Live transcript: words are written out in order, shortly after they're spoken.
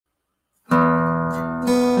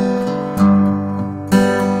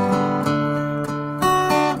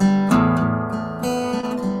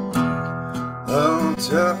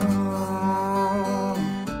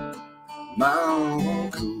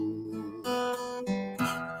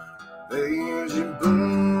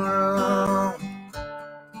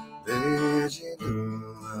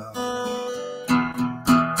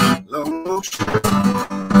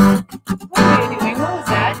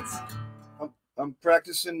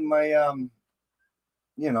practicing my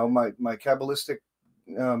my Kabbalistic.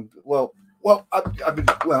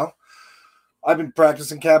 I've been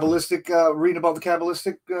practicing Kabbalistic, reading about the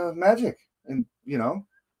Kabbalistic magic, and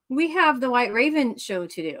we have the White Raven show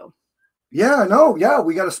to do. Yeah, no, yeah,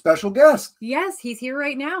 we got a special guest. Yes, he's here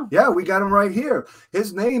right now. Yeah, we got him right here.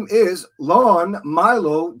 His name is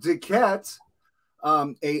Milo DuQuette,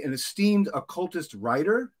 an esteemed occultist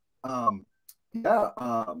writer.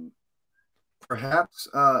 Perhaps,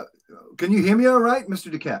 can you hear me all right, Mr.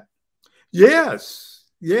 DuQuette? Yes,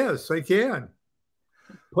 I can.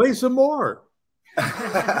 Play some more.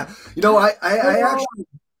 I've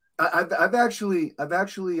actually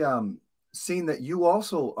seen that you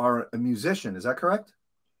also are a musician. Is that correct?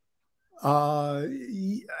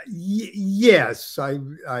 Yes, I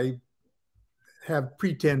have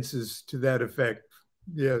pretenses to that effect.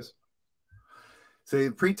 Yes. So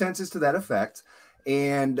pretenses to that effect,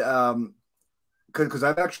 and because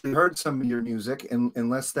I've actually heard some of your music,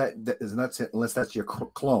 unless that's your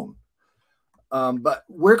clone. But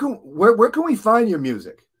where can we find your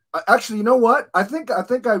music? Actually, you know what? I think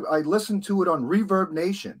I listened to it on Reverb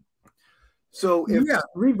Nation. So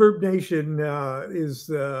Reverb Nation is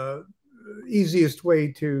the easiest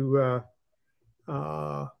way to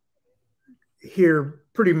hear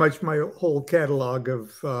pretty much my whole catalog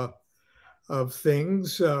of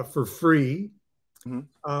things for free. Mm-hmm.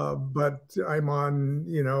 But I'm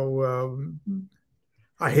on,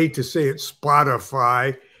 I hate to say it,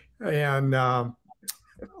 Spotify and all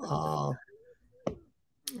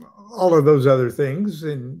of those other things.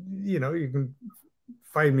 And, you can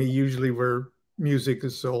find me usually where music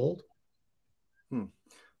is sold.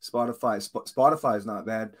 Spotify is not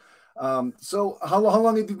bad. So how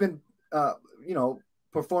long have you been,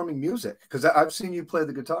 performing music? Because I've seen you play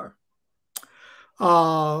the guitar.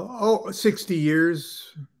 60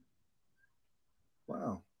 years.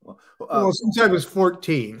 Wow. Well, since I was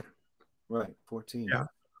 14. Right, 14.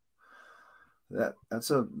 Yeah.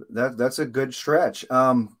 That's a good stretch.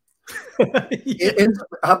 How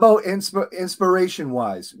about inspiration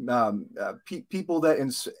wise? People that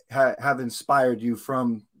have inspired you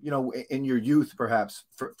from in your youth, perhaps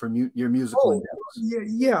for your musical endeavors.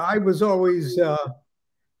 Yeah. I was always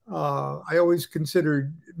I always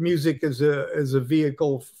considered music as a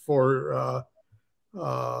vehicle for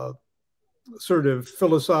sort of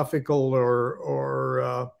philosophical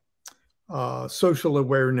or social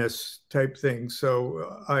awareness type things.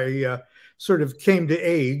 So I sort of came to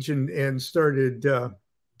age and started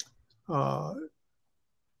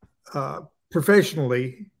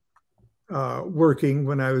professionally working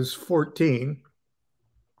when I was 14.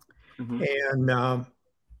 Mm-hmm. And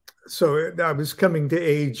so I was coming to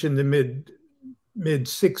age in the mid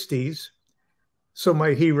 60s. So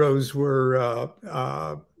my heroes were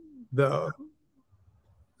the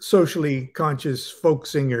socially conscious folk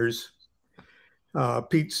singers,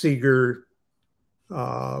 Pete Seeger,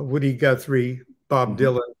 Woody Guthrie, Bob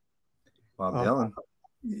mm-hmm. Dylan.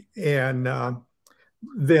 And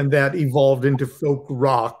then that evolved into folk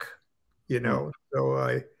rock, So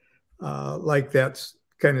I like that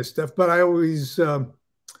kind of stuff. But I always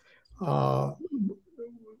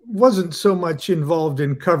wasn't so much involved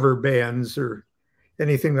in cover bands or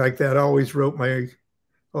anything like that. I always wrote my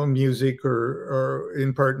own music or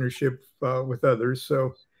in partnership with others.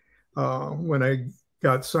 So when I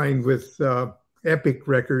got signed with Epic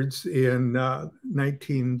Records in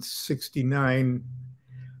 1969,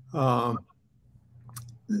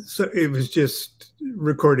 so it was just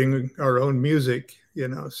recording our own music,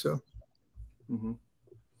 so. Mm-hmm.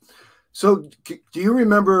 So do you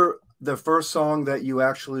remember the first song that you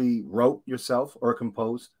actually wrote yourself or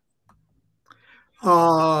composed?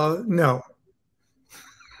 No.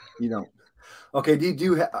 You don't. Okay. Do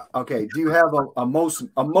you have a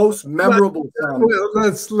most memorable song? Well,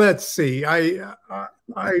 let's see. I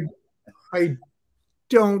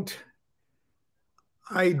don't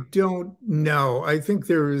know. I think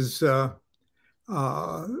there is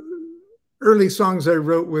early songs I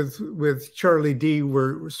wrote with Charlie D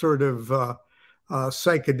were sort of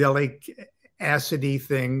psychedelic, acidy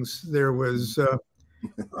things. There was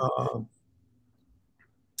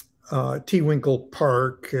T-Winkle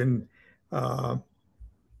Park and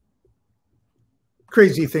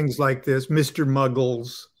crazy things like this, Mr.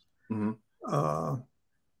 Muggles. Mm-hmm.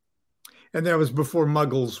 And that was before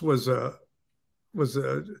Muggles was a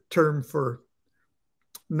term for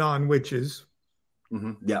non-witches.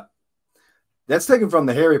 Mm-hmm. Yeah. That's taken from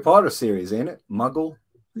the Harry Potter series, ain't it? Muggles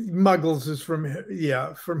is from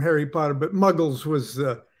Harry Potter, but Muggles was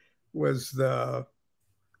the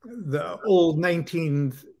old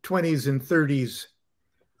 1920s and 30s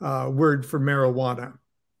word for marijuana.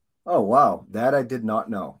 Oh, wow. That I did not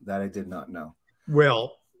know. That I did not know.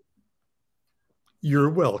 Well, you're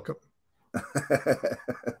welcome.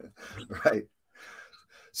 Right.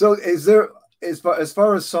 So is there, as far as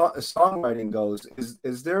songwriting goes,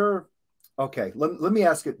 is there, okay, let me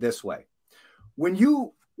ask it this way. When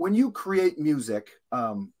you create music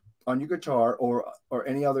on your guitar or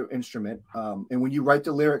any other instrument, and when you write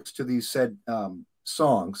the lyrics to these said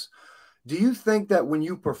songs, do you think that when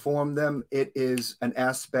you perform them, it is an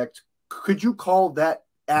aspect? Could you call that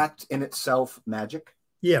act in itself magic?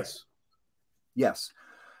 Yes. Yes.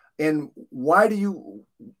 And why do you?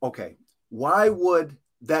 Okay, why would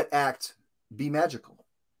that act be magical?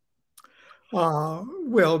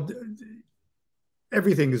 Well,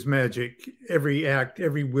 everything is magic. Every act,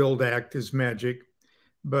 every willed act is magic,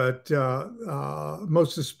 but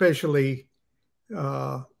most especially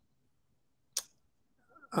uh,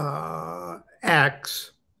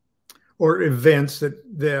 acts or events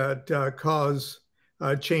that cause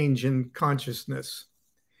change in consciousness.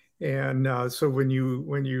 And so when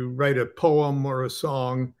you write a poem or a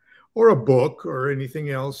song or a book or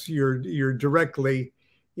anything else, you're directly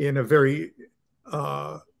in a very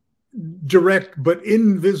uh, direct but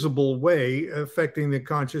invisible way affecting the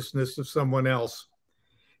consciousness of someone else.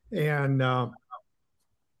 And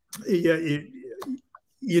yeah,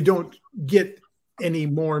 you don't get any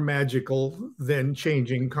more magical than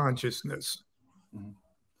changing consciousness.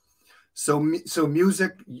 So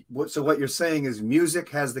music. So what you're saying is music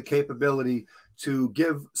has the capability to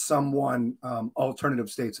give someone alternative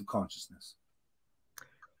states of consciousness.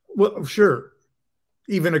 Well, sure.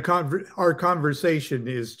 Even our conversation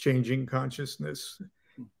is changing consciousness,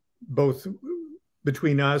 both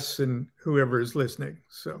between us and whoever is listening.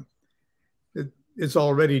 So it's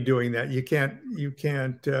already doing that. You can't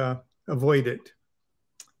avoid it.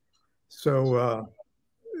 So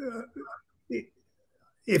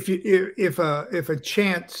if a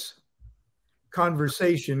chance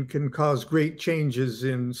conversation can cause great changes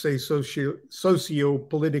in, say,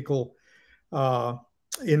 socio-political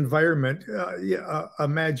environment,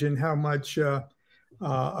 imagine how much a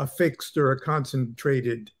fixed or a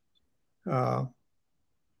concentrated uh,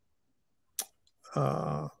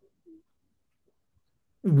 uh,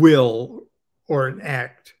 will or an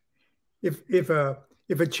act. If a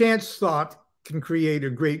chance thought can create a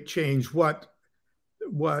great change, what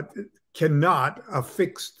cannot a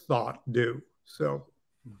fixed thought do? So,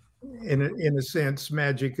 in a sense,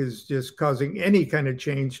 magic is just causing any kind of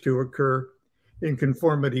change to occur in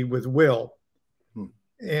conformity with will.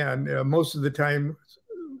 And most of the time,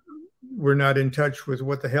 we're not in touch with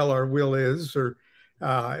what the hell our will is,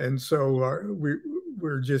 and so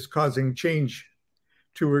we're just causing change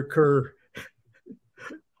to occur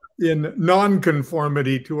in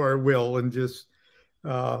non-conformity to our will, and just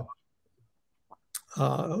uh,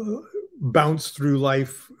 bounce through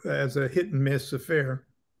life as a hit and miss affair.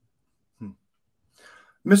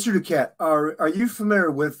 Mr. DuQuette, are you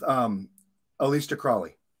familiar with Aleister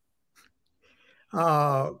Crowley?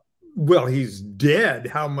 Well, he's dead.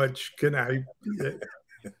 How much can I?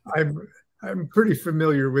 I'm pretty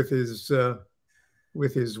familiar with his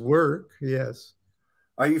work. Yes.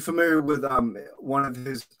 Are you familiar with one of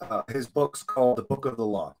his books called The Book of the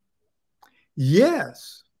Law?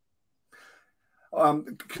 Yes.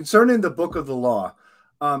 Concerning the Book of the Law,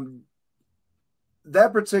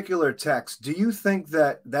 that particular text, do you think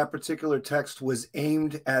that particular text was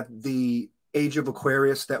aimed at the age of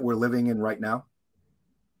Aquarius that we're living in right now?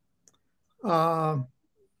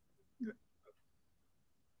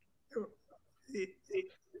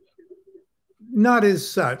 Not as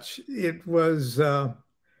such. It was a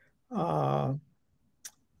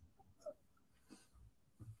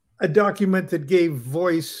document that gave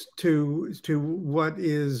voice to what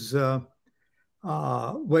is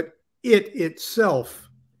what it itself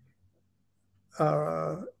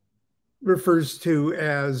refers to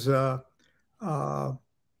as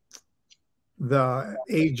the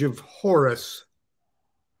age of Horus.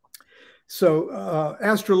 So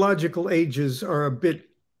astrological ages are a bit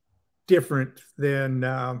different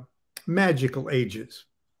than magical ages.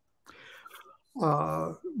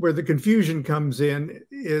 Where the confusion comes in,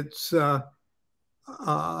 it's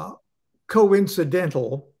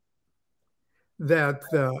coincidental that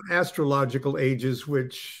the astrological ages,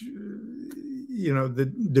 which,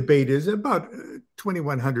 the debate is about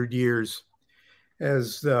 2,100 years,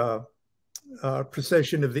 as the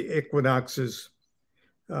precession of the equinoxes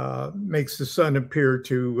makes the sun appear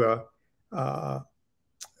to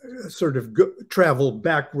sort of travel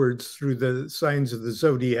backwards through the signs of the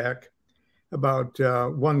zodiac, about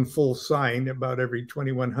one full sign about every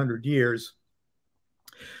 2,100 years.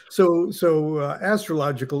 So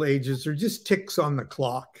astrological ages are just ticks on the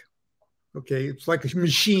clock. Okay, it's like a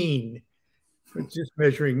machine. It's just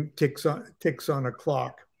measuring ticks on a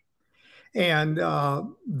clock. And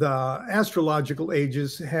the astrological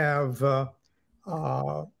ages have, at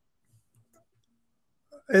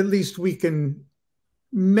least we can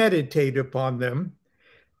meditate upon them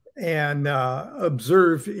and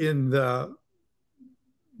observe in the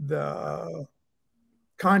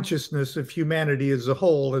consciousness of humanity as a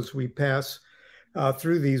whole as we pass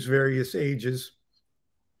through these various ages.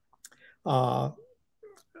 The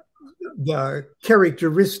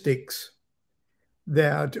characteristics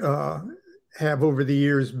that have over the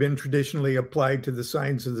years been traditionally applied to the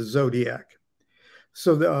signs of the zodiac.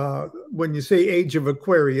 So when you say age of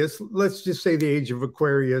Aquarius, let's just say the age of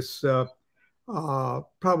Aquarius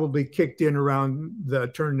probably kicked in around the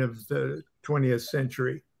turn of the 20th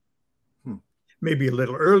century. Maybe a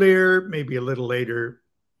little earlier, maybe a little later.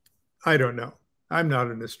 I don't know. I'm not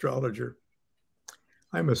an astrologer.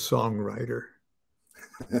 I'm a songwriter.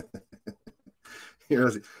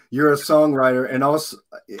 You're a songwriter, and also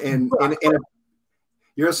you're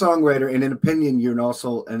a songwriter, and in opinion, you're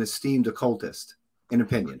also an esteemed occultist. In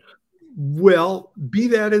opinion. Well, be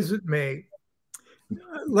that as it may,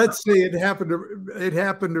 let's say it happened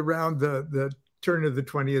around the turn of the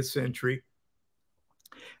 20th century.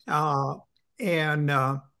 So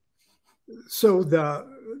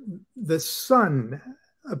the sun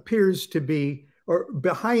appears to be, or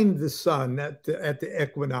behind the sun at the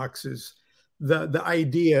equinoxes, the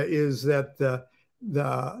idea is that the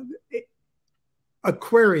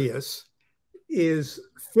Aquarius is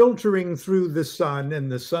filtering through the sun, and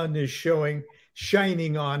the sun is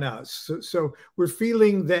shining on us. So we're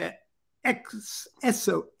feeling the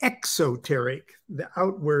exoteric, the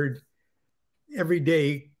outward,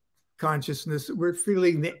 everyday consciousness. We're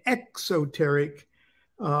feeling the exoteric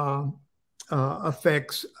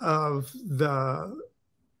effects of the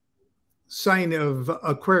sign of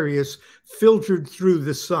Aquarius filtered through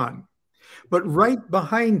the sun. But right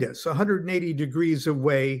behind us, 180 degrees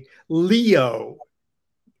away, Leo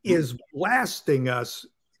is blasting us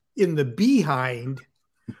in the behind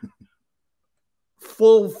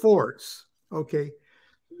full force. Okay.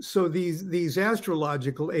 So these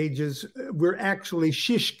astrological ages, we're actually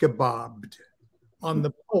shish kebabbed on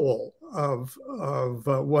the pole of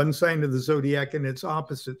one sign of the zodiac and its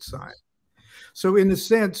opposite sign. So in a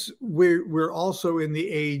sense, we're also in the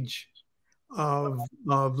age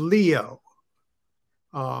of Leo.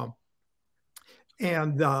 And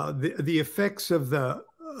the effects of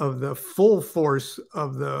the full force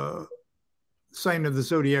of the sign of the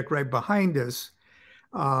zodiac right behind us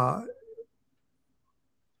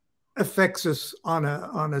affects us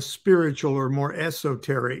on a spiritual or more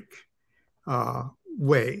esoteric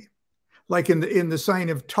way. Like in the sign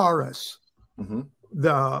of Taurus,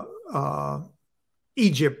 the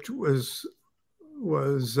Egypt was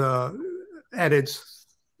at its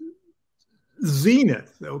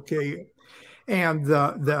zenith, okay, and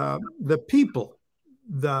the people,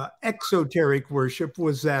 the exoteric worship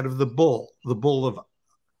was that of the bull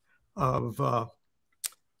of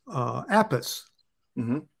Apis.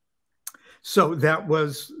 So that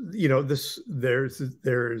was,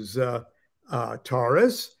 there's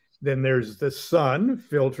Taurus, then there's the sun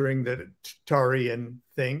filtering the Taurian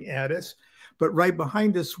thing at us, but right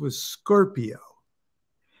behind us was Scorpio.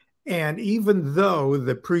 And even though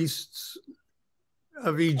the priests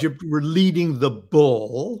of Egypt were leading the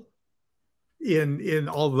bull in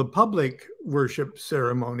all the public worship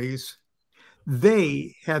ceremonies,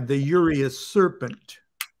 they had the Urius serpent,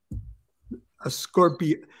 a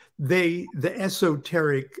Scorpio. The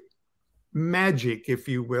esoteric magic, if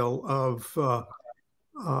you will, of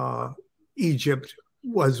Egypt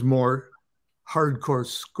was more hardcore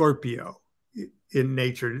Scorpio in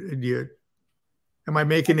nature. Am I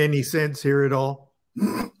making any sense here at all?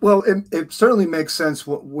 Well, it certainly makes sense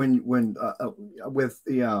when with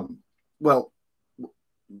the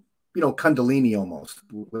Kundalini almost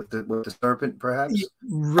with the serpent, perhaps.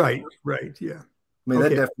 Right, yeah. I mean,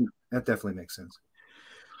 okay. that definitely makes sense.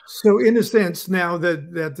 So in a sense, now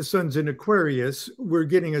that the sun's in Aquarius, we're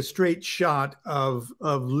getting a straight shot of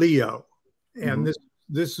Leo, and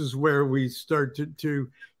this is where we start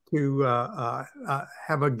to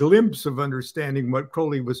have a glimpse of understanding what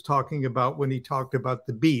Crowley was talking about when he talked about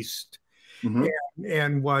the beast,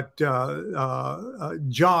 and what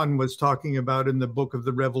John was talking about in the book of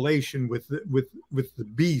the Revelation with the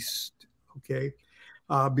beast. Okay,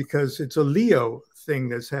 because it's a Leo thing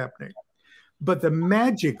that's happening. But the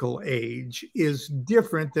magical age is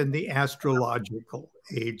different than the astrological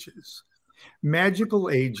ages.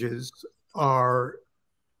 Magical ages are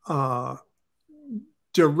uh,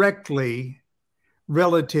 directly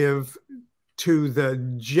relative to the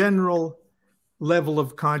general level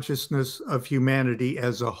of consciousness of humanity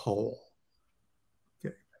as a whole.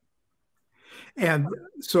 Okay. And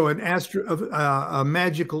so a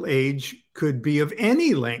magical age could be of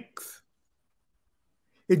any length.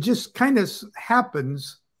 It just kind of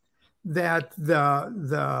happens that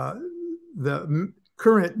the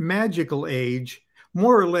current magical age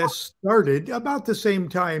more or less started about the same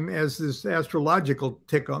time as this astrological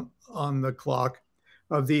tick on the clock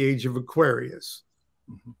of the age of Aquarius.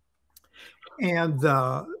 Mm-hmm. And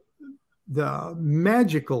the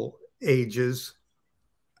magical ages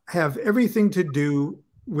have everything to do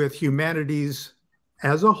with humanity's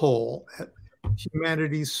as a whole,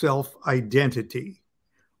 humanity's self-identity,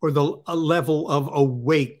 or a level of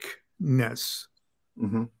awakeness.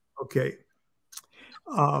 Mm-hmm. Okay.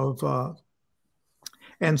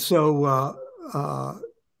 And so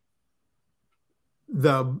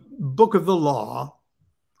the Book of the Law,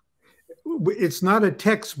 it's not a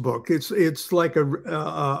textbook. It's like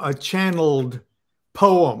a channeled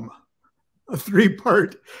poem, a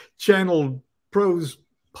 3-part channeled prose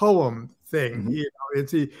poem thing. Mm-hmm. You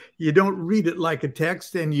know, you don't read it like a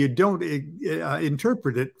text, and you don't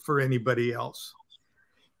interpret it for anybody else.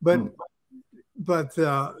 But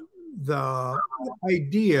the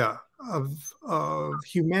idea of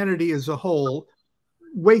humanity as a whole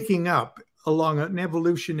waking up along an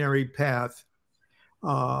evolutionary path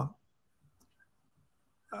more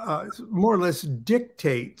or less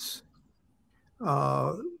dictates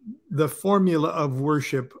the formula of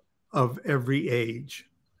worship of every age.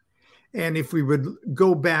 And if we would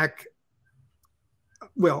go back,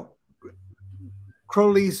 well,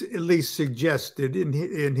 Crowley's at least suggested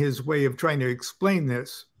in his way of trying to explain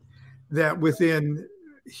this, that within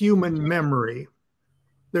human memory,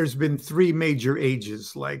 there's been 3 major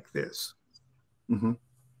ages like this. Mm-hmm.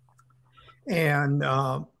 And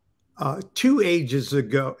 2 ages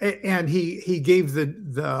ago, and he gave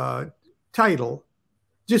the title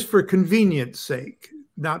just for convenience sake,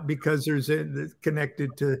 not because there's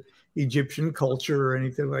connected to Egyptian culture or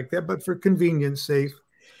anything like that, but for convenience sake,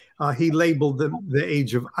 he labeled the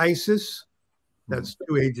age of Isis. That's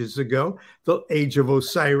 2 ages ago. The age of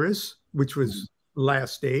Osiris, which was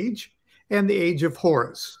last age, and the age of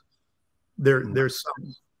Horus, their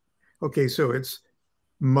son. Okay, so it's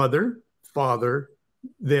mother, father,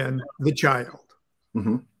 then the child.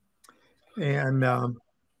 Mm-hmm. And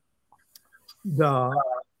the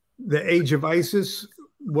age of Isis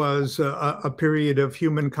was a period of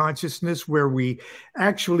human consciousness where we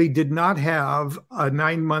actually did not have a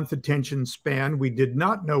 9-month attention span. We did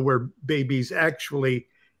not know where babies actually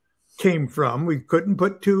came from. We couldn't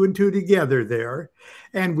put 2 and 2 together there.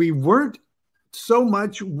 And we weren't so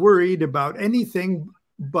much worried about anything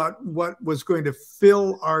but what was going to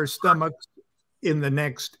fill our stomachs in the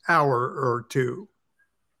next hour or 2.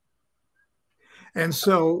 And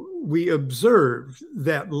so we observed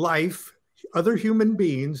that life, other human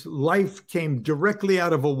beings, life came directly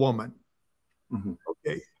out of a woman. Mm-hmm.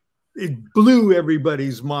 Okay. It blew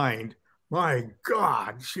everybody's mind. My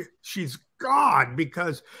God, she's God,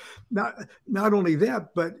 because not only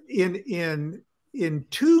that, but in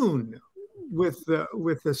tune with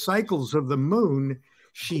the cycles of the moon,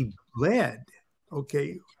 she bled.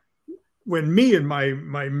 Okay. When me and my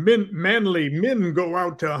manly men go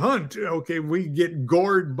out to hunt, okay, we get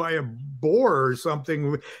gored by a boar or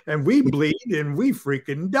something, and we bleed and we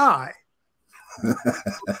freaking die.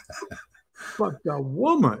 But the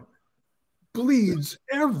woman bleeds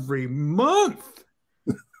every month,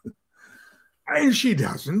 and she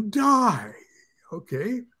doesn't die.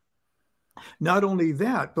 Okay. Not only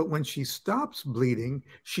that, but when she stops bleeding,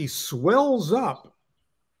 she swells up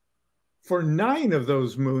for 9 of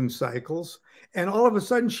those moon cycles, and all of a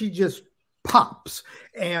sudden she just pops,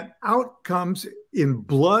 and out comes, in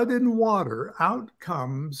blood and water, out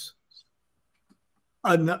comes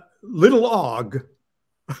a little Og,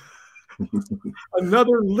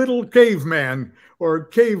 another little caveman or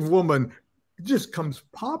cave woman, just comes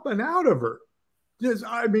popping out of her. Just,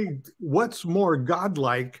 I mean, what's more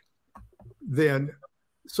godlike than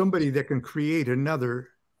somebody that can create another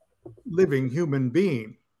living human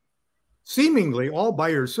being, seemingly all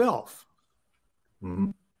by herself?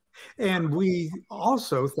 Mm-hmm. And we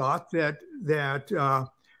also thought that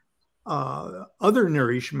other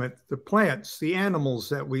nourishment, the plants, the animals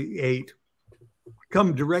that we ate,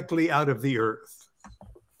 come directly out of the earth.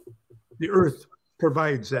 The earth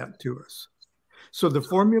provides that to us. So the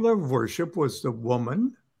formula of worship was the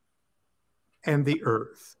woman and the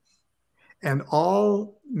earth. And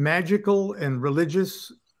all magical and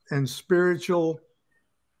religious and spiritual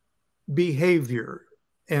behavior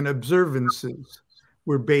and observances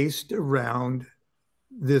were based around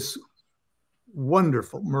this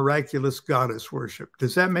wonderful, miraculous goddess worship.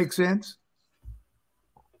 Does that make sense?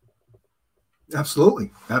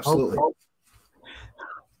 Absolutely. Absolutely. Okay.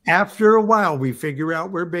 After a while, we figure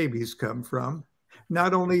out where babies come from.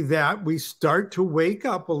 Not only that, we start to wake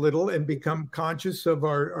up a little and become conscious of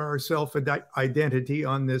our self-identity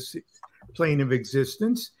on this plane of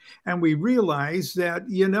existence. And we realize that,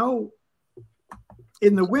 you know,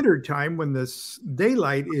 in the wintertime, when the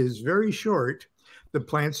daylight is very short, the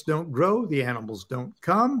plants don't grow, the animals don't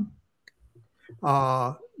come.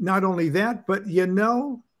 Not only that, but, you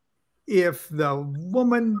know, if the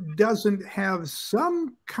woman doesn't have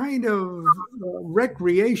some kind of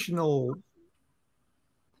recreational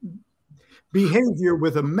behavior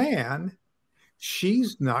with a man,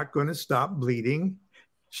 she's not going to stop bleeding.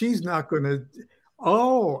 She's not going to,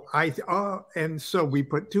 and so we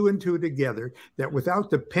put two and two together, that without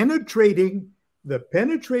the penetrating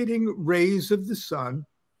rays of the sun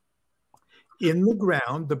in the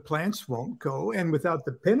ground, the plants won't go. And without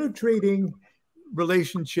the penetrating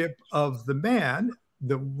relationship of the man,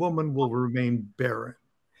 the woman will remain barren.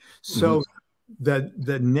 So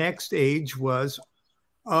the next age was,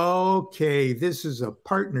 okay, this is a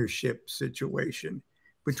partnership situation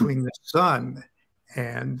between the sun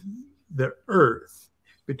and the earth,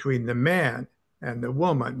 between the man and the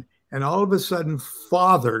woman. And all of a sudden,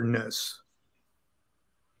 fatherness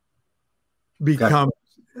becomes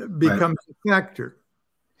a factor.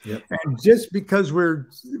 Yep. And just because we're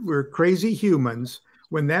crazy humans,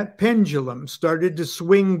 when that pendulum started to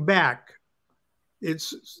swing back, it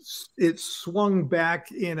swung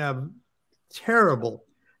back in a terrible,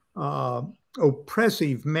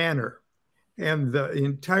 oppressive manner. And the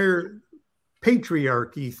entire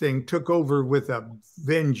patriarchy thing took over with a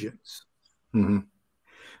vengeance. Mm-hmm.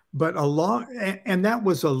 But and that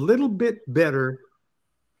was a little bit better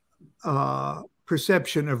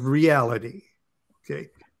perception of reality. Okay.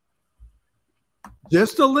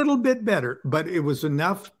 Just a little bit better, but it was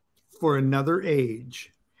enough for another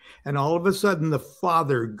age. And all of a sudden, the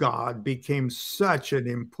Father God became such an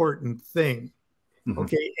important thing.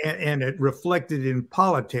 Okay. And it reflected in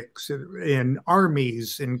politics, in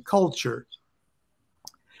armies, in culture.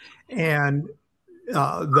 And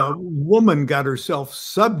the woman got herself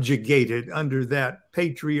subjugated under that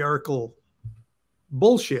patriarchal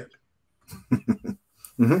bullshit.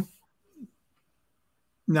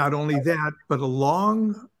 Not only that, but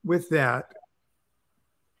along with that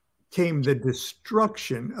came the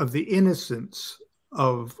destruction of the innocence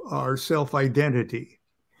of our self-identity.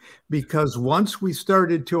 Because once we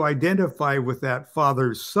started to identify with that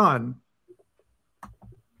father's son,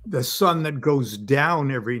 the sun that goes down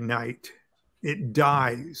every night, it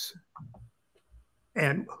dies.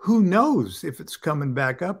 And who knows if it's coming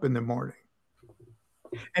back up in the morning.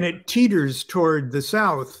 And it teeters toward the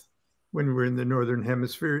south. When we're in the northern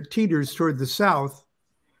hemisphere, it teeters toward the south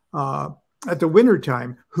at the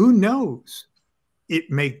wintertime. Who knows?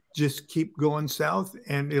 It may just keep going south,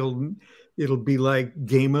 and it'll be like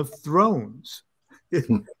Game of Thrones.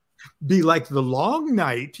 It'll be like the long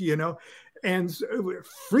night, you know, and so it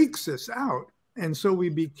freaks us out. And so we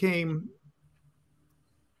became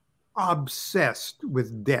obsessed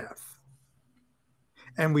with death.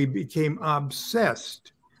 And we became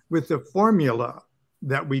obsessed with the formula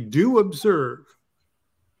that we do observe.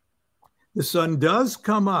 The sun does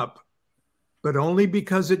come up, but only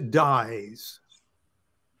because it dies.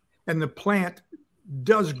 And the plant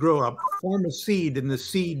does grow up, form a seed, and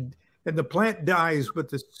the plant dies, but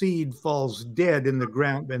the seed falls dead in the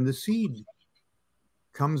ground, and the seed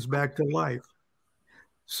comes back to life.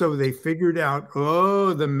 So they figured out,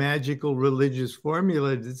 the magical religious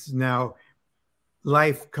formula is now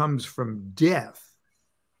life comes from death.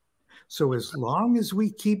 So as long as we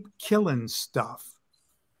keep killing stuff,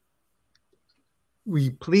 we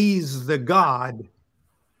please the God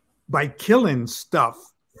by killing stuff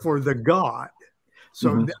for the God.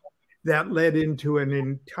 So that led into an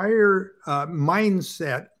entire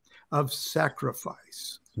mindset of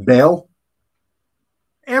sacrifice. Baal?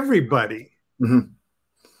 Everybody.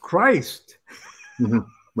 Christ.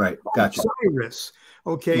 Right. Gotcha. Osiris.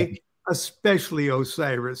 Okay. Especially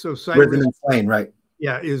Osiris. Risen and slain, right.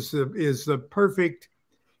 Yeah, is the perfect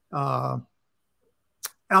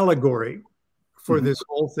allegory for this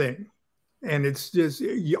whole thing. And it's just,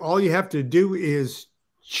 all you have to do is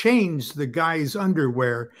change the guy's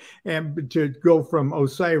underwear and to go from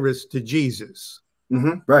Osiris to Jesus.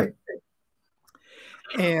 Right.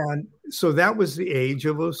 And so that was the age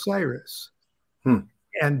of Osiris.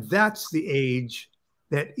 And that's the age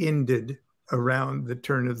that ended around the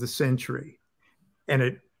turn of the century. And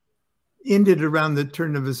it ended around the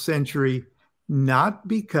turn of the century, not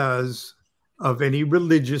because of any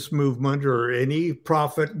religious movement or any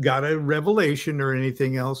prophet got a revelation or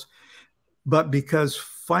anything else, but because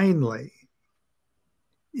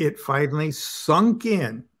it finally sunk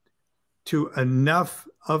in to enough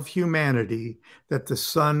of humanity that the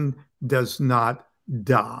sun does not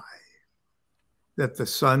die, that the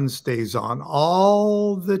sun stays on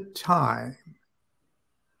all the time.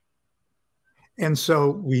 And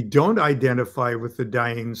so we don't identify with the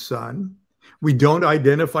dying sun. We don't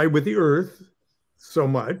identify with the earth so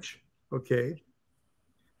much, okay?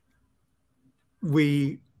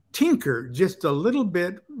 We tinker just a little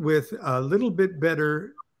bit with a little bit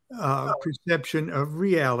better perception of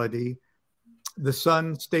reality. The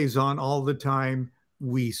sun stays on all the time.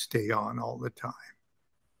 We stay on all the time.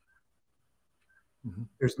 Mm-hmm.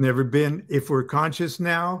 There's never been, if we're conscious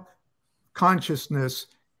now, consciousness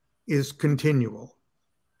is continual.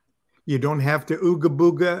 You don't have to ooga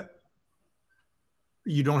booga.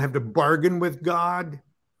 You don't have to bargain with God,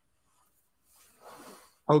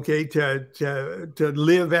 okay, to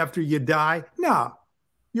live after you die. No,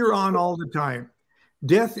 you're on all the time.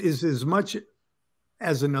 Death is as much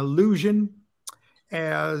as an illusion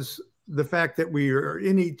as the fact that we are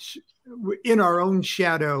in our own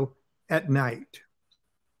shadow at night.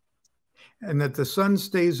 And that the sun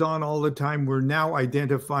stays on all the time. We're now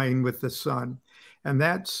identifying with the sun. And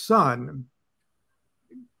that sun,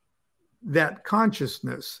 that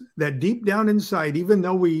consciousness, that deep down inside, even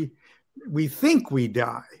though we think we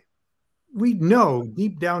die, we know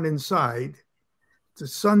deep down inside the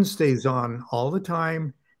sun stays on all the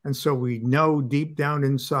time. And so we know deep down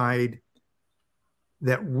inside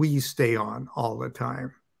that we stay on all the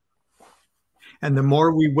time. And the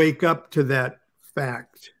more we wake up to that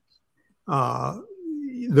fact,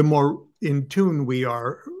 the more in tune we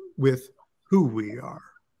are with who we are.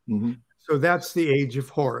 Mm-hmm. So that's the age of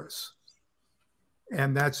Horus.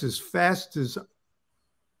 And that's as fast as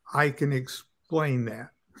I can explain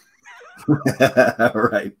that.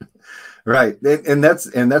 Right. And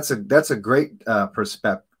that's a great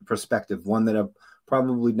perspective, one that I've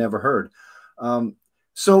probably never heard.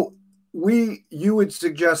 So you would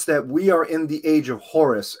suggest that we are in the age of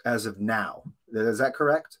Horus as of now. Is that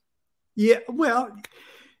correct? Yeah, well,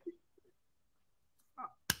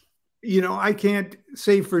 I can't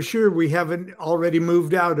say for sure we haven't already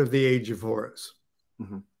moved out of the age of Horus.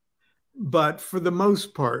 Mm-hmm. But for the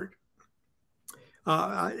most part,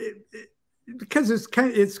 because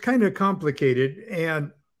it's kind of complicated,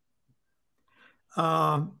 and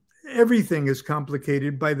everything is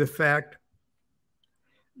complicated by the fact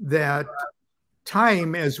that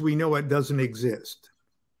time as we know it doesn't exist.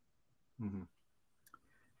 Mm-hmm.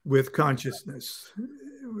 With consciousness.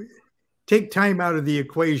 Take time out of the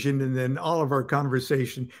equation, and then all of our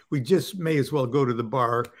conversation, we just may as well go to the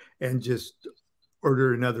bar and just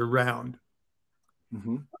order another round.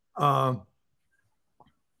 Mm-hmm.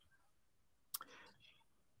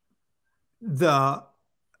 The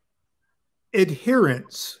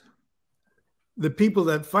adherents, the people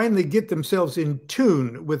that finally get themselves in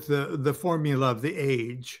tune with the formula of the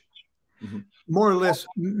age, mm-hmm. more or less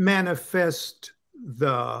manifest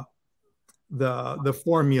the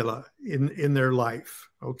formula in their life,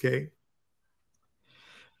 okay?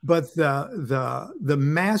 But the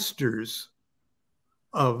masters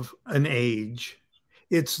of an age,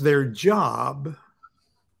 it's their job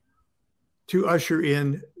to usher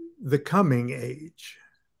in the coming age.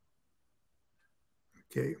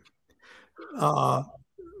 Okay. I'm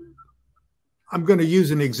going to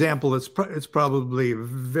use an example. It's probably a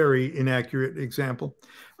very inaccurate example.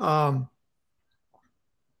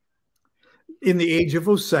 In the age of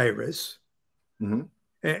Osiris, mm-hmm.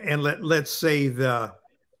 and let's say the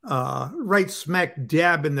right smack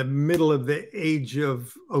dab in the middle of the age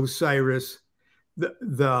of Osiris,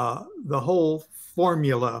 the whole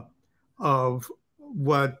formula of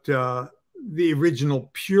what the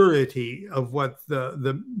original purity of what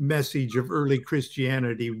the message of early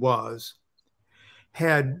Christianity was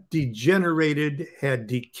had degenerated, had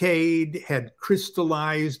decayed, had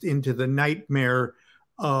crystallized into the nightmare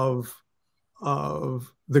of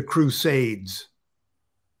the Crusades,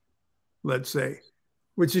 let's say,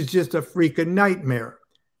 which is just a freaking nightmare.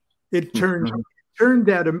 It turned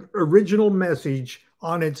that original message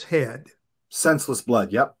on its head. Senseless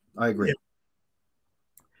blood. Yep, I agree. Yeah.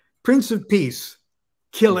 Prince of Peace,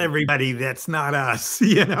 kill everybody that's not us,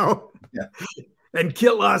 Yeah. And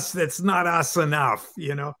kill us that's not us enough,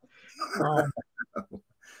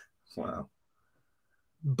 Wow.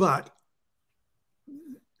 But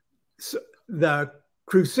so the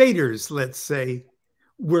Crusaders, let's say,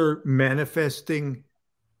 were manifesting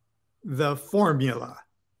the formula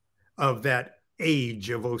of that age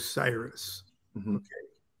of Osiris. Mm-hmm. Okay.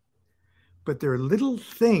 But there are little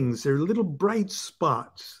things, there are little bright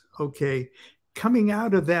spots, okay, coming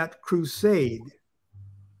out of that crusade,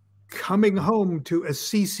 coming home to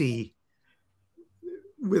Assisi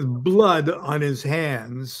with blood on his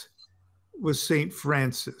hands was St.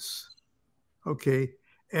 Francis. Okay.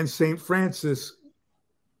 And St. Francis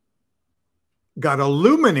got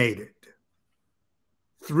illuminated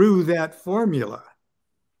through that formula.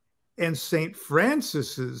 And St.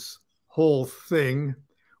 Francis's whole thing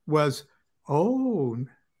was, oh,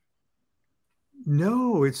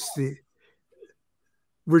 no,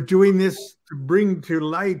 we're doing this to bring to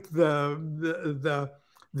light the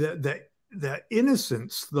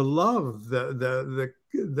innocence, the love, the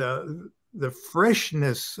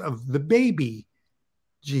freshness of the baby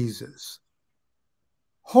Jesus.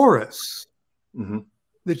 Horus, Mm-hmm.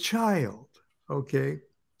 the child, okay?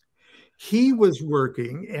 He was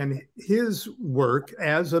working, and his work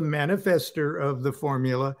as a manifester of the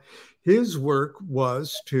formula, his work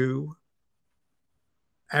was to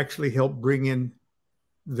actually help bring in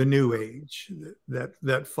the new age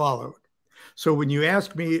that followed. So when you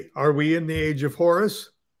ask me, are we in the age of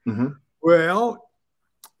Horus? Mm-hmm. Well,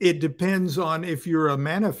 it depends on if you're a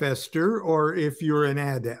manifester or if you're an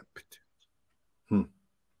adept.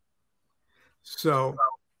 So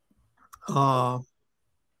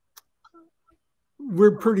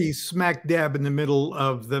we're pretty smack dab in the middle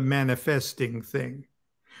of the manifesting thing.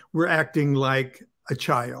 We're acting like a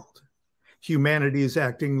child. Humanity is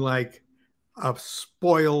acting like a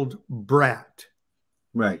spoiled brat.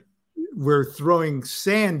 Right. We're throwing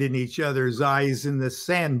sand in each other's eyes in the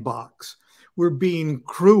sandbox. We're being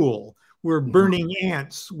cruel. We're burning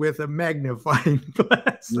ants with a magnifying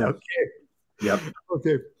glass. Yep. Okay. Yep.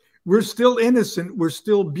 Okay. We're still innocent. We're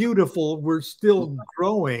still beautiful. We're still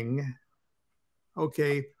growing.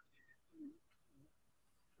 Okay.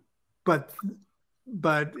 But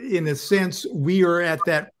in a sense, we are at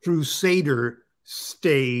that crusader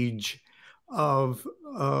stage of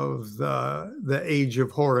the age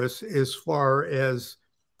of Horus as far as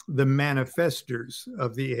the manifestors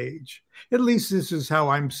of the age. At least this is how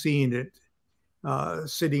I'm seeing it,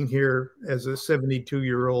 sitting here as a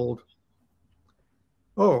 72-year-old.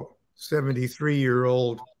 Oh,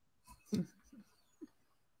 73-year-old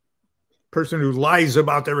person who lies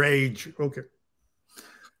about their age. Okay.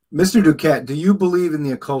 Mr. DuQuette, do you believe in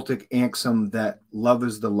the occultic axiom that love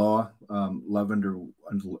is the law, love under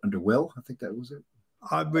will? I think that was it.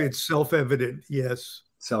 It's self-evident, yes.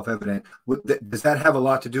 Self-evident. Does that have a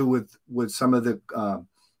lot to do with some of the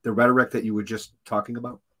rhetoric that you were just talking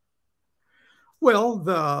about? Well,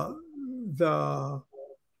 the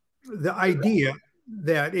idea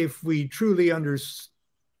that if we truly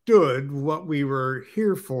understood what we were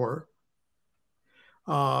here for,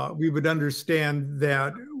 we would understand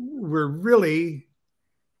that we're really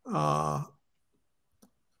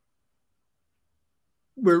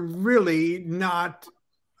not,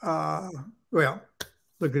 well,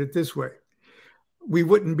 look at it this way. We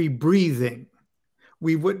wouldn't be breathing.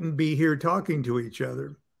 We wouldn't be here talking to each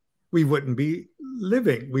other. We wouldn't be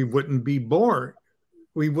living. We wouldn't be born.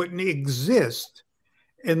 We wouldn't exist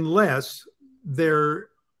unless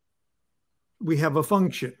we have a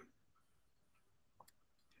function.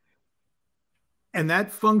 And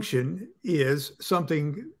that function is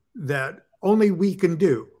something that only we can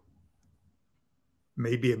do.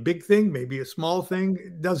 Maybe a big thing, maybe a small thing,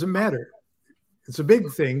 it doesn't matter. It's a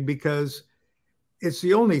big thing because it's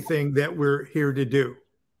the only thing that we're here to do.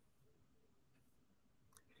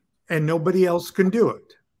 And nobody else can do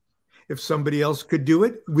it. If somebody else could do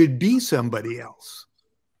it, we'd be somebody else.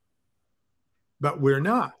 But we're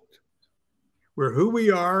not. We're who we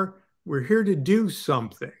are. We're here to do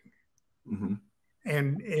something. Mm-hmm.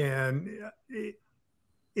 And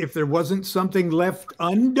if there wasn't something left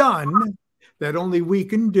undone that only we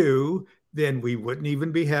can do, then we wouldn't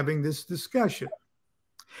even be having this discussion.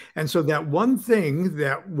 And so that one thing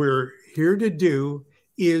that we're here to do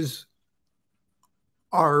is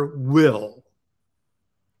our will.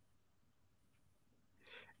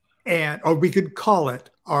 Or we could call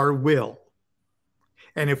it our will.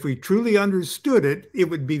 And if we truly understood it, it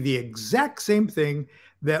would be the exact same thing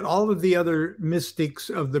that all of the other mystics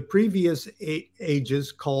of the previous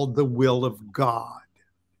ages called the will of God.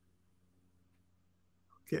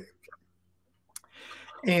 Okay.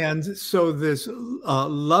 And so this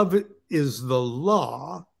love is the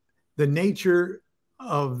law. The nature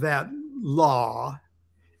of that law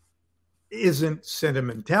isn't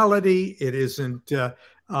sentimentality. It isn't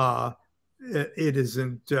It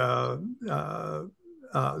isn't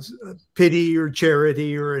pity or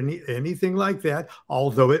charity or anything like that,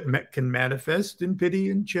 although it can manifest in pity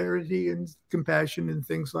and charity and compassion and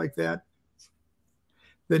things like that.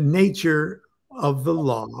 The nature of the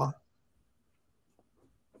law,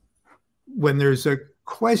 when there's a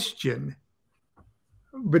question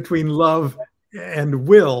between love and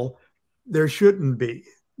will, there shouldn't be.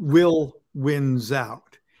 Will wins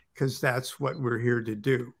out, because that's what we're here to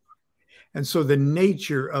do. And so the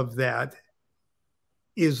nature of that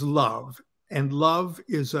is love. And love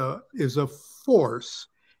is a force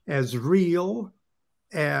as real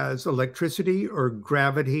as electricity or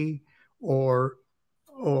gravity or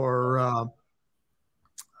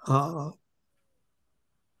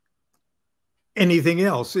anything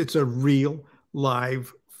else. It's a real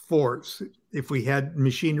live force. If we had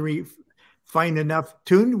machinery fine enough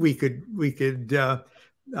tuned, we could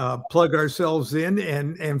plug ourselves in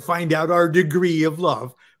and find out our degree of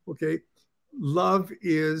love. Okay, love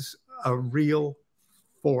is a real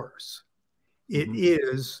force. It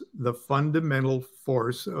is the fundamental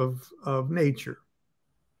force of nature.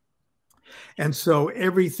 And so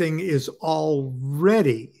everything is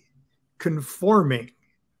already conforming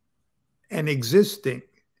and existing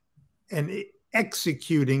and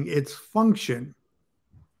executing its function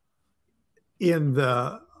in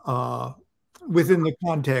the within the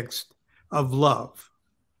context of love.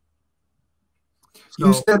 So,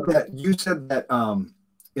 you said that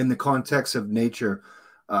in the context of nature,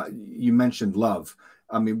 you mentioned love.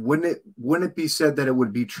 I mean, wouldn't it be said that it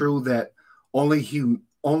would be true that only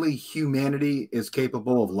humanity is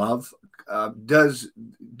capable of love?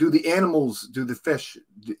 Do the animals, do the fish,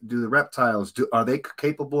 do the reptiles, are they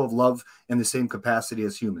capable of love in the same capacity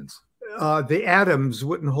as humans? The atoms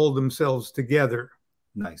wouldn't hold themselves together.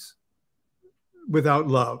 Nice. Without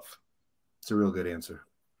love. It's a real good answer.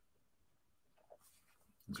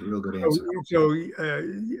 It's a real good answer. So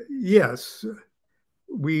yes,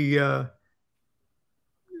 we had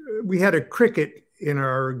a cricket in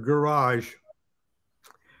our garage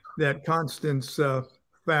that Constance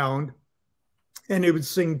found, and it would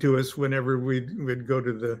sing to us whenever we'd go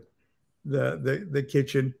to the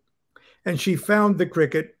kitchen. And she found the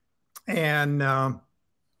cricket and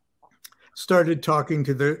started talking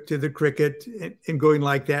to the cricket and going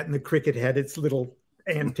like that. And the cricket had its little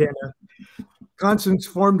antenna. Constance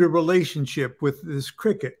formed a relationship with this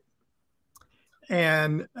cricket.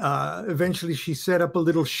 And eventually she set up a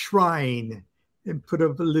little shrine and put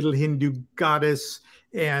up a little Hindu goddess,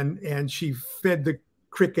 and she fed the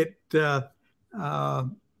cricket. I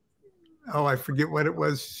forget what it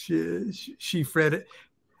was. She fed it.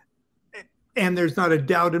 And there's not a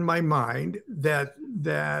doubt in my mind that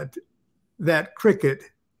cricket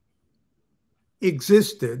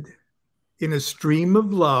existed in a stream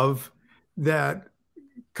of love that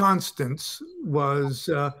Constance was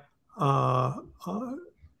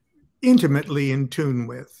intimately in tune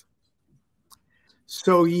with.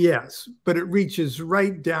 So yes, but it reaches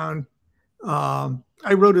right down.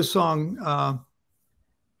 I wrote a song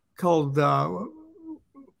called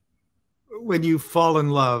When You Fall in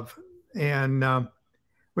Love. And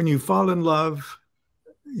when you fall in love,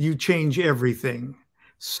 you change everything.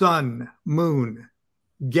 Sun, moon,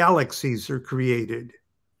 galaxies are created.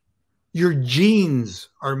 Your genes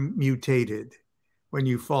are mutated when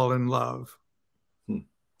you fall in love.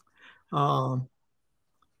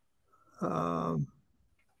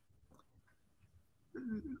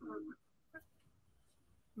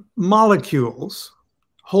 Molecules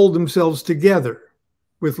hold themselves together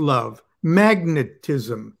with love.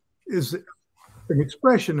 Magnetism is an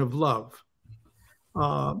expression of love.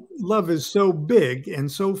 Love is so big and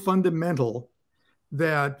so fundamental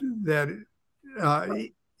that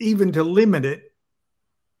even to limit it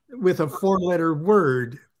with a 4-letter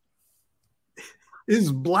word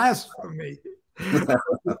is blasphemy.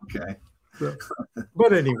 Okay. So,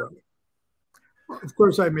 but anyway, of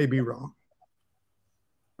course, I may be wrong.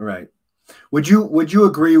 Right. Would you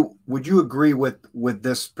agree with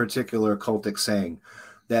this particular cultic saying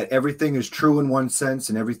that everything is true in one sense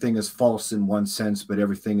and everything is false in one sense, but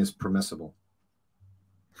everything is permissible?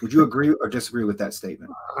 Would you agree or disagree with that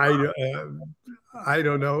statement? I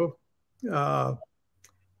don't know.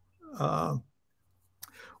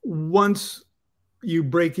 Once you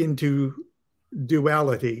break into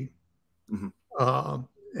duality,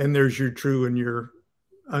 and there's your true and your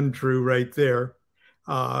untrue right there,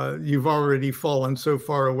 you've already fallen so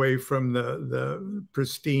far away from the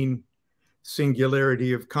pristine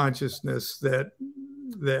singularity of consciousness that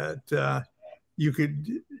you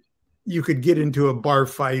could get into a bar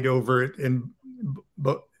fight over it, and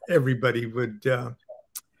everybody would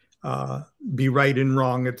be right and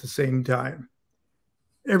wrong at the same time.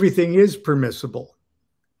 Everything is permissible.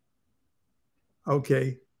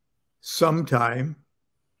 Okay, sometime.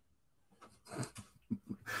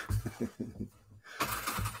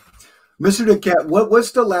 Mr. DuQuette,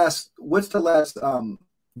 what's the last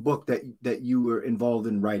book that you were involved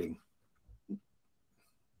in writing?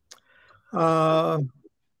 What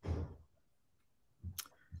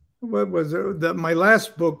was it? My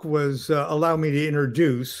last book was Allow Me to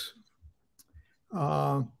Introduce,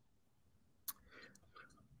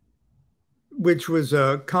 which was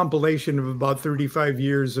a compilation of about 35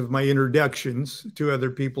 years of my introductions to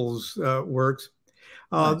other people's works.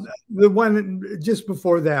 Nice. The one just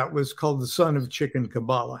before that was called The Son of Chicken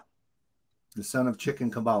Kabbalah. The Son of Chicken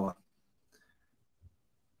Kabbalah.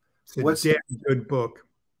 It's a damn good book.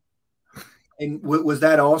 And was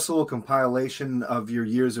that also a compilation of your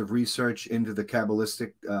years of research into the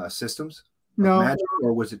Kabbalistic systems? No. Magic,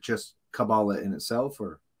 or was it just Kabbalah in itself?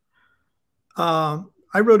 Or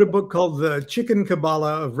I wrote a book called The Chicken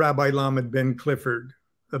Kabbalah of Rabbi Lamed Ben Clifford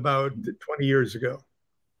about 20 years ago.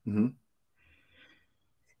 Mm-hmm.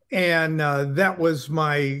 And that was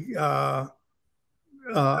my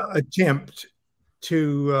attempt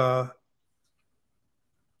to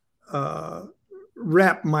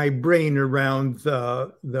wrap my brain around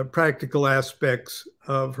the practical aspects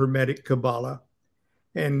of Hermetic Kabbalah.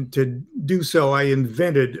 And to do so, I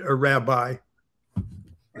invented a rabbi,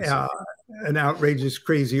 an outrageous,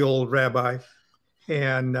 crazy old rabbi.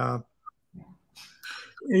 And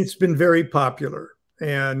it's been very popular.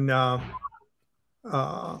 And I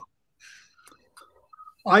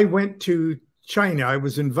went to China. I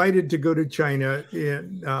was invited to go to China,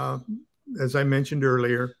 as I mentioned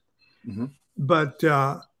earlier. Mm-hmm. But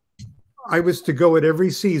I was to go at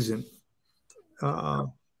every season.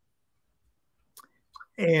 And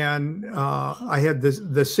I had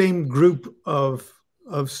the same group of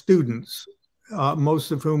students,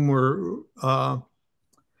 most of whom were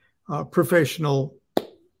professional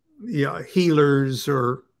healers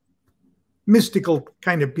or mystical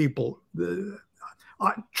kind of people.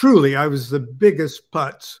 Truly, I was the biggest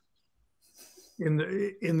putz in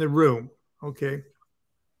the room. Okay.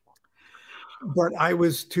 But I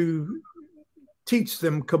was to teach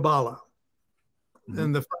them Kabbalah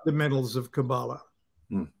and the fundamentals of Kabbalah.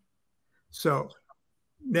 So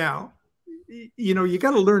now, you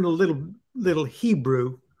got to learn a little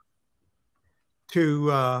Hebrew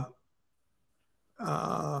to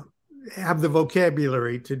have the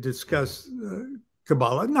vocabulary to discuss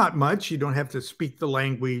Kabbalah. Not much. You don't have to speak the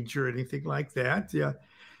language or anything like that. Yeah,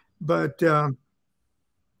 but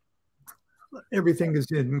everything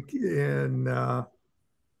is in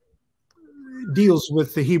deals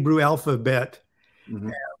with the Hebrew alphabet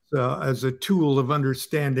as a tool of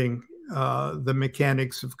understanding the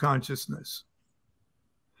mechanics of consciousness.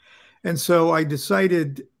 And so I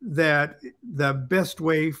decided that the best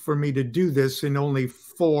way for me to do this in only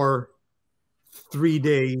 4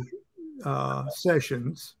 3-day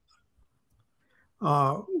sessions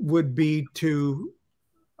would be to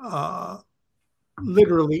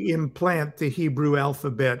literally implant the Hebrew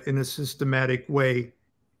alphabet in a systematic way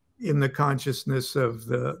in the consciousness of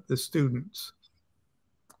the students.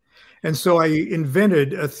 And so I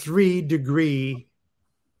invented a 3-degree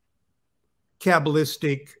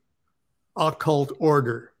Kabbalistic occult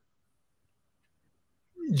order,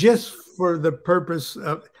 just for the purpose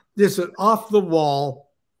of this off the wall,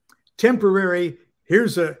 temporary,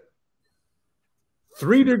 here's a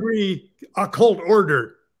 3-degree occult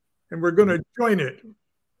order, and we're going to join it.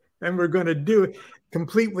 And we're going to do it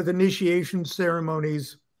complete with initiation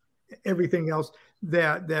ceremonies, everything else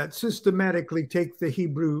that systematically take the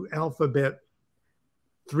Hebrew alphabet,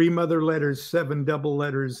 3 mother letters, 7 double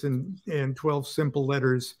letters, and 12 simple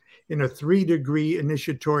letters in a 3-degree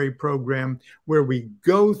initiatory program where we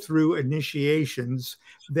go through initiations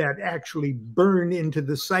that actually burn into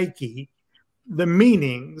the psyche the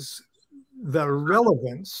meanings, the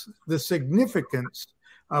relevance, the significance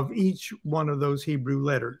of each one of those Hebrew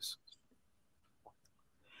letters.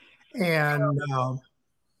 And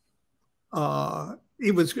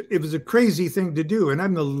it was a crazy thing to do, and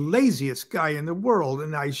I'm the laziest guy in the world,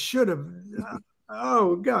 and I should have.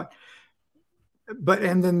 Oh God!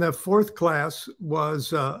 And then the 4th class was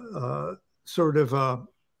sort of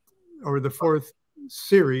or the 4th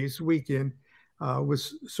series weekend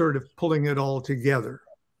was sort of pulling it all together.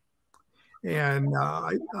 And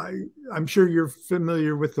I'm sure you're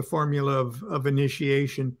familiar with the formula of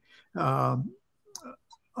initiation. A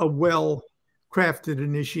well-crafted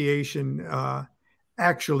initiation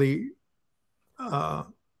actually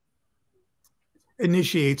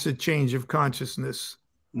initiates a change of consciousness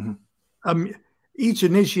Mhm. Each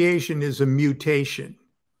initiation is a mutation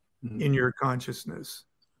Mhm. in your consciousness.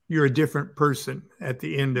 You're a different person at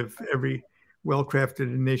the end of every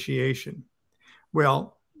well-crafted initiation.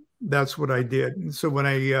 Well, that's what I did. And so when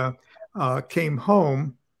I came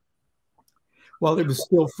home, while it was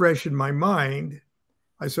still fresh in my mind,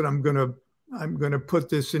 I said, I'm gonna put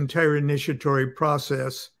this entire initiatory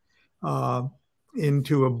process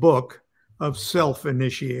into a book of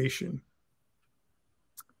self-initiation.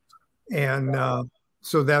 And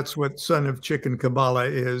so that's what Son of Chicken Kabbalah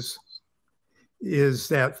is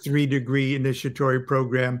that 3-degree initiatory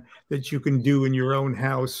program that you can do in your own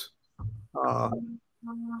house.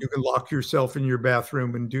 You can lock yourself in your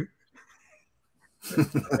bathroom and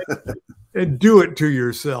do it to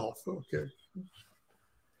yourself. Okay.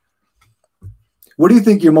 What do you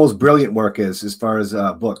think your most brilliant work is, as far as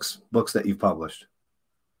books that you've published?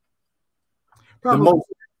 Probably, the most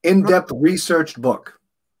in-depth researched book.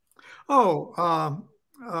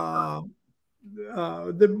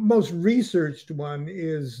 the most researched one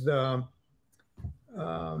is the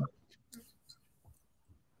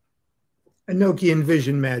Enochian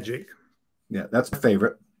Vision Magic. Yeah, that's my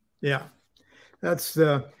favorite. Yeah, that's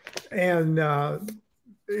and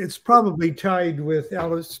it's probably tied with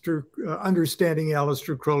understanding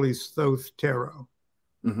Aleister Crowley's Thoth Tarot.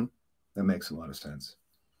 Mm-hmm. That makes a lot of sense.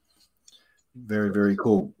 Very, very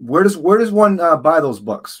cool. Where does one buy those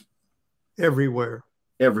books? Everywhere.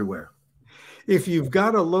 Everywhere. If you've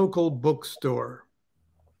got a local bookstore,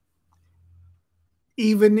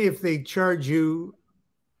 even if they charge you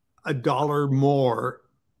 $1 more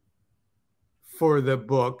for the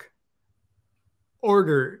book,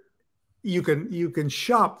 order. You can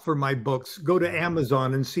shop for my books. Go to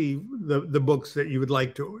Amazon and see the books that you would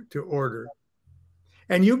like to order.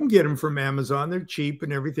 And you can get them from Amazon. They're cheap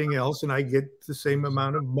and everything else. And I get the same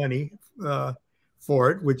amount of money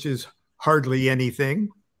for it, which is hardly anything.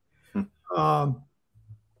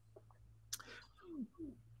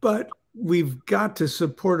 But we've got to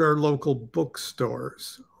support our local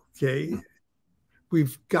bookstores, okay?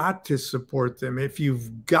 We've got to support them. If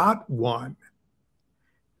you've got one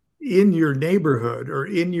in your neighborhood or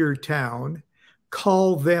in your town,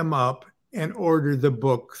 call them up and order the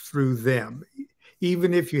book through them,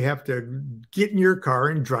 even if you have to get in your car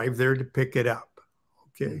and drive there to pick it up,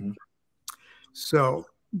 okay? Mm-hmm. So,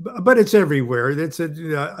 but it's everywhere. It's at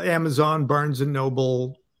Amazon, Barnes and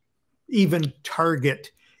Noble, even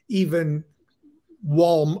Target, even not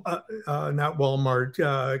Walmart,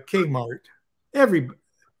 Kmart,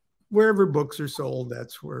 wherever books are sold,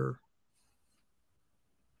 that's where.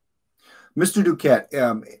 Mr. DuQuette,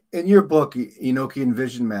 in your book, Enochian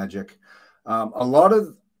Vision Magic, a lot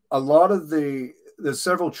of the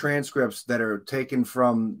several transcripts that are taken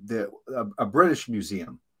from a British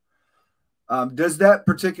museum. Does that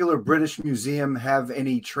particular British museum have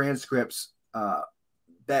any transcripts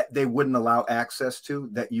that they wouldn't allow access to,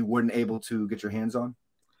 that you weren't able to get your hands on?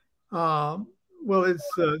 Well, it's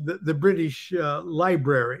the British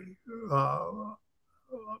Library,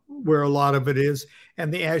 where a lot of it is,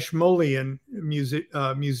 and the Ashmolean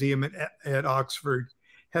Museum at Oxford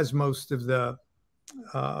has most of the,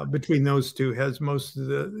 between those two, has most of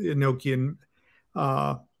the Enochian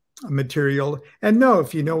material. And no,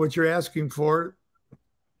 if you know what you're asking for,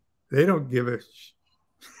 they don't give a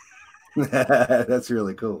That's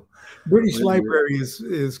really cool. British Library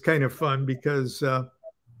is kind of fun because you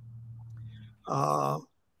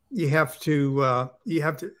have to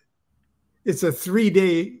it's a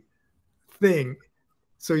 3-day thing,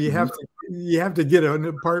 so you have to get an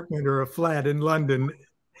apartment or a flat in London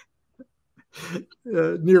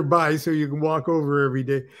nearby so you can walk over every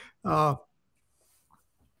day.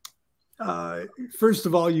 First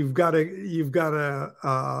of all, you've got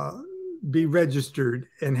to be registered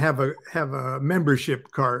and have a membership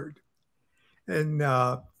card, and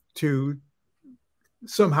to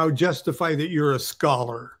somehow justify that you're a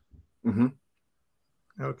scholar. Mm-hmm.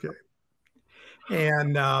 Okay.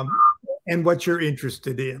 And what you're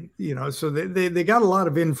interested in, so they got a lot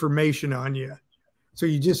of information on you, so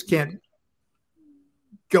you just can't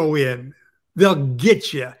go in. They'll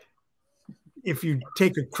get you if you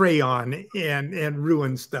take a crayon and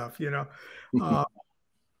ruin stuff, you got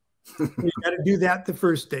to do that the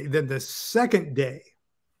first day. Then the second day,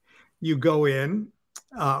 you go in,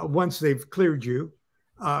 once they've cleared you,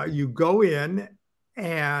 you go in,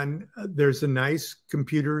 and there's a nice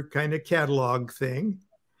computer kind of catalog thing,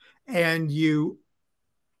 and you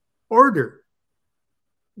order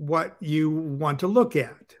what you want to look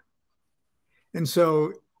at. And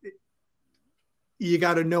so you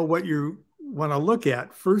got to know what you want to look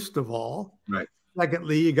at, first of all. Right.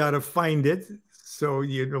 Secondly, you got to find it. So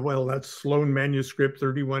you know, well, that's Sloan manuscript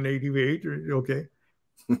 3188. Okay.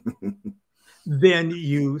 Then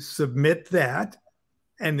you submit that,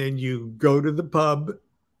 and then you go to the pub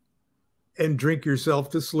and drink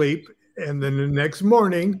yourself to sleep. And then the next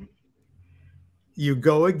morning, you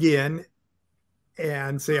go again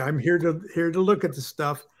and say, "I'm here to look at the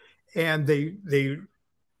stuff." And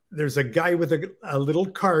there's a guy with a little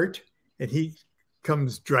cart, and he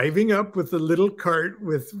comes driving up with a little cart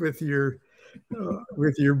with your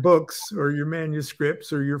books or your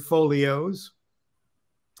manuscripts or your folios,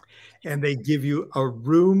 and they give you a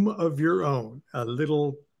room of your own, a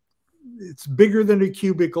little. It's bigger than a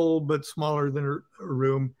cubicle, but smaller than a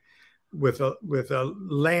room, with a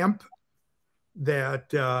lamp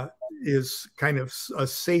that is kind of a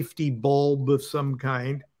safety bulb of some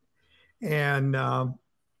kind, and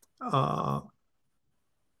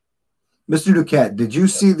Mr. DuQuette, did you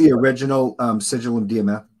see the original Sigillum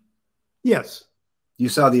DMF? yes. You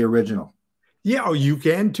saw the original. Yeah, oh, you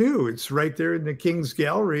can too. It's right there in the King's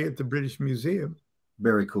Gallery at the British Museum.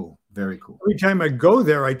 Very cool. Very cool. Every time I go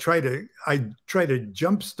there, I try to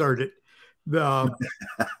jumpstart it.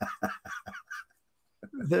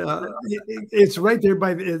 It's right there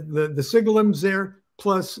by the Sigillum's there,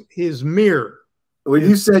 plus his mirror. When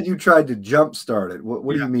you said you tried to jumpstart it, what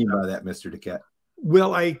do you mean by that, Mr. DuQuette?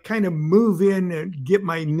 Well, I kind of move in and get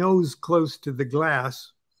my nose close to the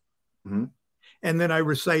glass, mm-hmm. and then I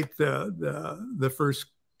recite the first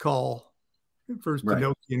call, first right.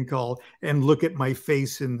 Enochian call, and look at my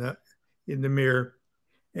face in the mirror,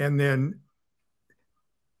 and then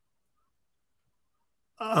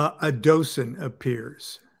a docent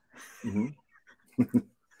appears mm-hmm.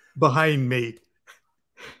 behind me.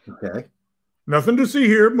 Okay. Nothing to see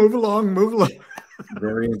here. Move along. Move along.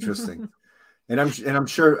 Very interesting. And I'm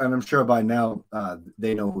sure by now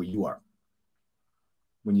they know who you are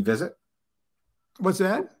when you visit. What's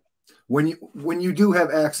that? When you do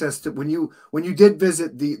have access to when you did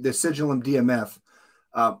visit the Sigillum DMF,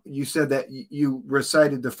 you said that you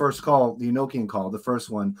recited the first call, the Enochian call, the first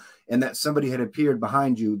one, and that somebody had appeared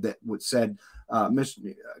behind you that said,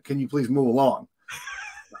 "Can you please move along?"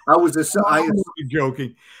 I was just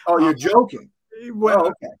joking. Oh, you're joking. Well,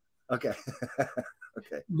 okay. Okay.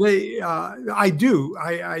 I do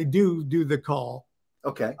the call.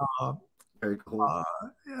 Okay. Very cool.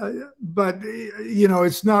 But you know,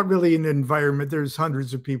 it's not really an environment. There's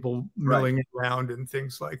hundreds of people milling around and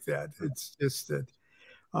things like that. It's just that.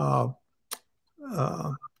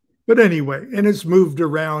 But anyway, and it's moved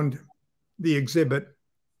around the exhibit,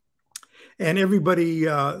 and everybody,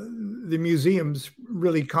 the museum's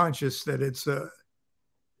really conscious that it's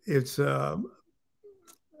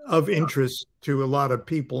of interest to a lot of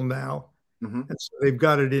people now. Mm-hmm. And so they've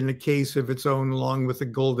got it in a case of its own, along with the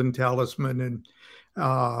golden talisman and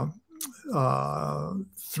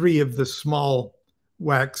 3 of the small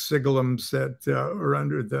wax sigillums that are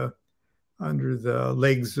under the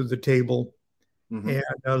legs of the table, mm-hmm. and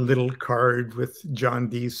a little card with John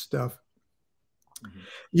Dee's stuff. Mm-hmm.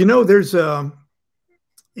 You know, there's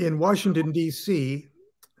in Washington, D.C.,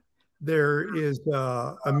 there is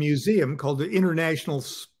a museum called the International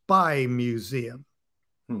Spy Museum.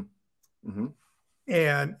 Mm-hmm.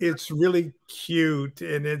 And it's really cute,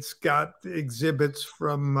 and it's got exhibits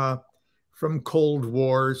from Cold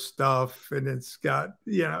War stuff, and it's got,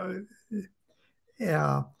 you know,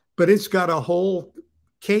 yeah, but it's got a whole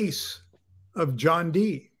case of John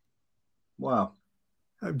Dee. Wow.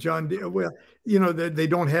 Of John Dee. Well, you know, they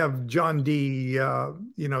don't have John Dee,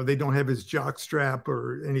 you know, they don't have his jockstrap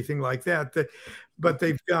or anything like that. But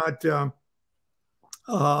they've got,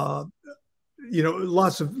 you know,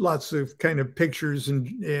 lots of kind of pictures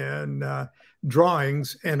and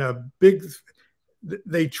drawings, and a big.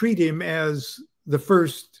 They treat him as the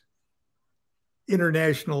first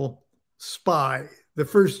international spy, the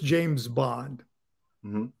first James Bond.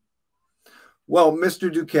 Mm-hmm. Well,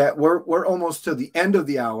 Mr. DuQuette, we're almost to the end of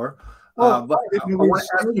the hour. But I want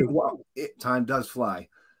to ask you. Well, time does fly.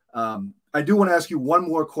 I do want to ask you one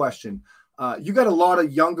more question. You got a lot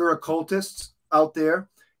of younger occultists out there,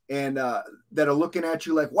 and that are looking at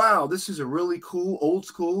you like, wow, this is a really cool, old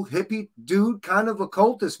school, hippie dude, kind of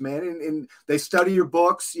occultist, man. And they study your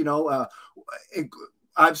books. You know,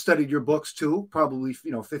 I've studied your books too, probably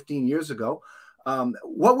 15 years ago.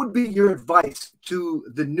 What would be your advice to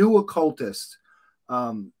the new occultist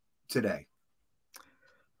today?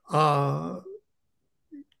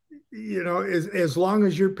 You know, as long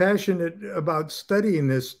as you're passionate about studying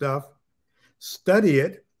this stuff, study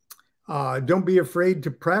it. Don't be afraid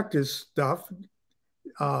to practice stuff.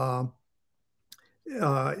 Even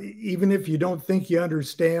if you don't think you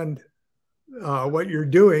understand what you're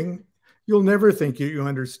doing, you'll never think you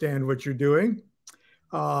understand what you're doing.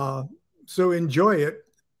 So enjoy it.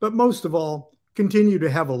 But most of all, continue to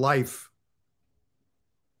have a life.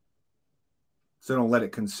 So don't let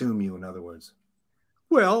it consume you, in other words.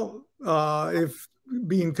 Well, if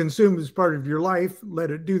being consumed is part of your life, let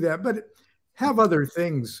it do that. But have other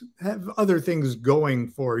things going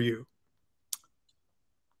for you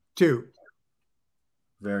too.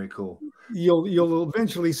 Very cool. You'll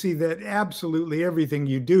eventually see that absolutely everything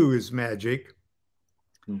you do is magic.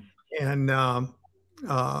 And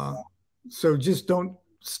so just don't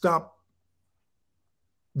stop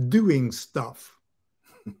doing stuff.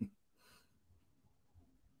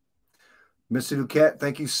 Mr. DuQuette,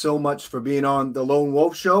 thank you so much for being on the Lone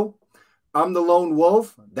Wolf Show. I'm the Lone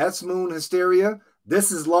Wolf. That's Moon Hysteria.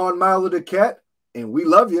 This is Lawn Milo DuQuette, and we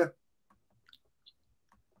love you.